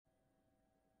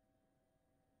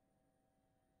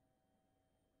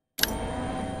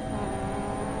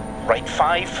Right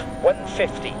 5,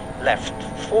 150, left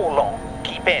 4 long,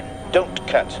 keep in, don't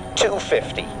cut,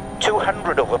 250,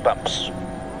 200 over bumps.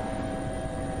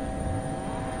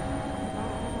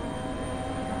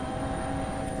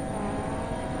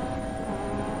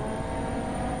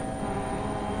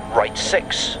 Right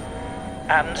 6,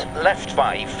 and left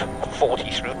 5,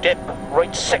 40 through dip,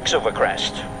 right 6 over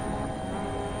crest.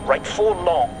 Right 4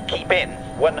 long, keep in,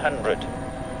 100.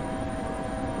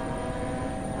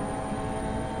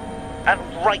 And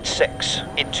right 6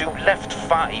 into left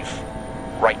 5,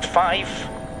 right 5,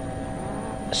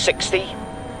 60,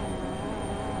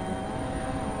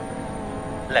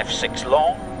 left 6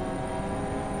 long,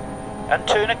 and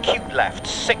turn acute left,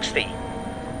 60,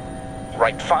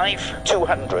 right 5,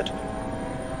 200,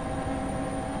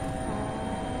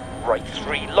 right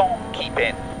 3 long, keep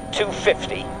in,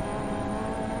 250,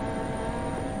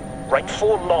 right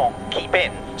 4 long, keep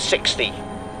in, 60,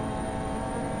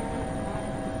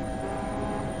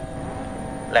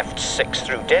 left 6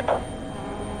 through dip,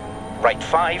 right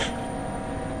 5,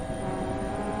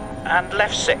 and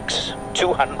left 6,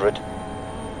 200,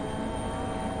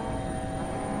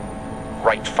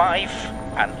 right 5,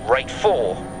 and right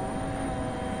 4,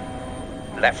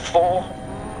 left 4,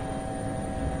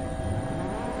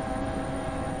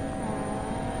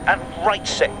 and right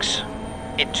 6,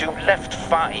 into left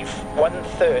 5,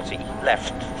 130,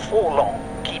 left 4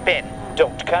 long, keep in,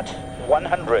 don't cut,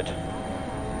 100,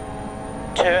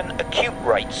 turn acute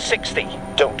right, 60,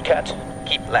 don't cut,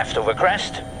 keep left over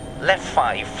crest, left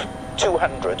 5,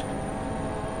 200,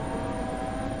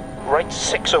 right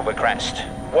 6 over crest,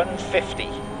 150,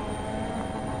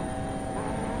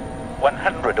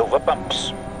 100 over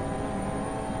bumps,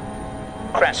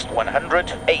 crest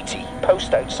 100, 80,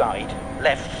 post outside,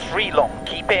 left 3 long,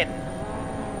 keep in,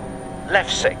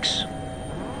 left 6,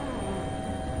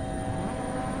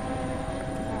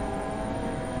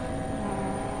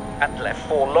 and left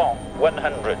 4 long,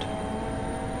 100,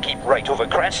 keep right over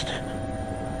crest,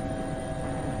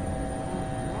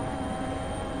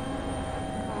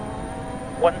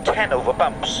 (110) over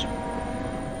bumps,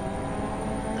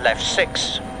 left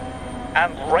 6,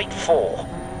 and right 4,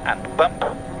 and bump,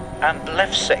 and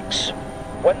left 6,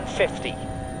 150,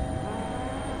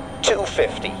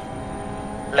 250,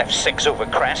 left 6 over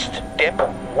crest, dip,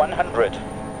 100,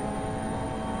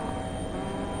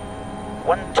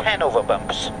 110 over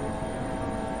bumps,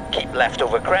 keep left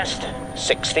over crest,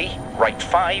 60, right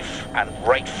 5, and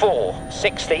right 4,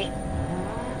 60,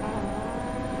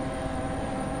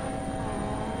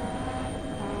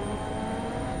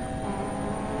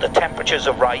 the temperatures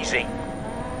are rising,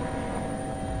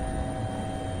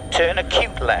 turn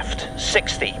acute left,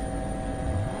 60,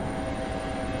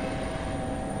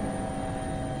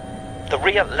 the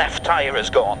rear left tyre is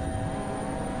gone,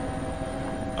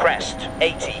 crest,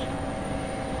 80,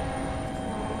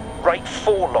 right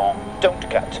 4 long, don't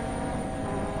cut,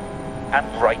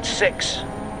 and right 6,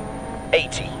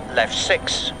 80, left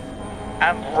 6,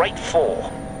 and right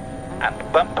 4,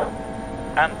 and bump,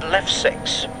 and left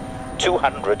 6,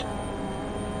 200,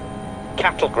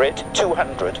 cattle grid,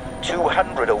 200,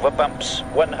 200 over bumps,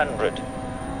 100,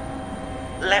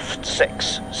 left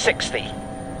 6, 60,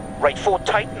 right 4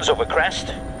 tightens over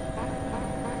crest,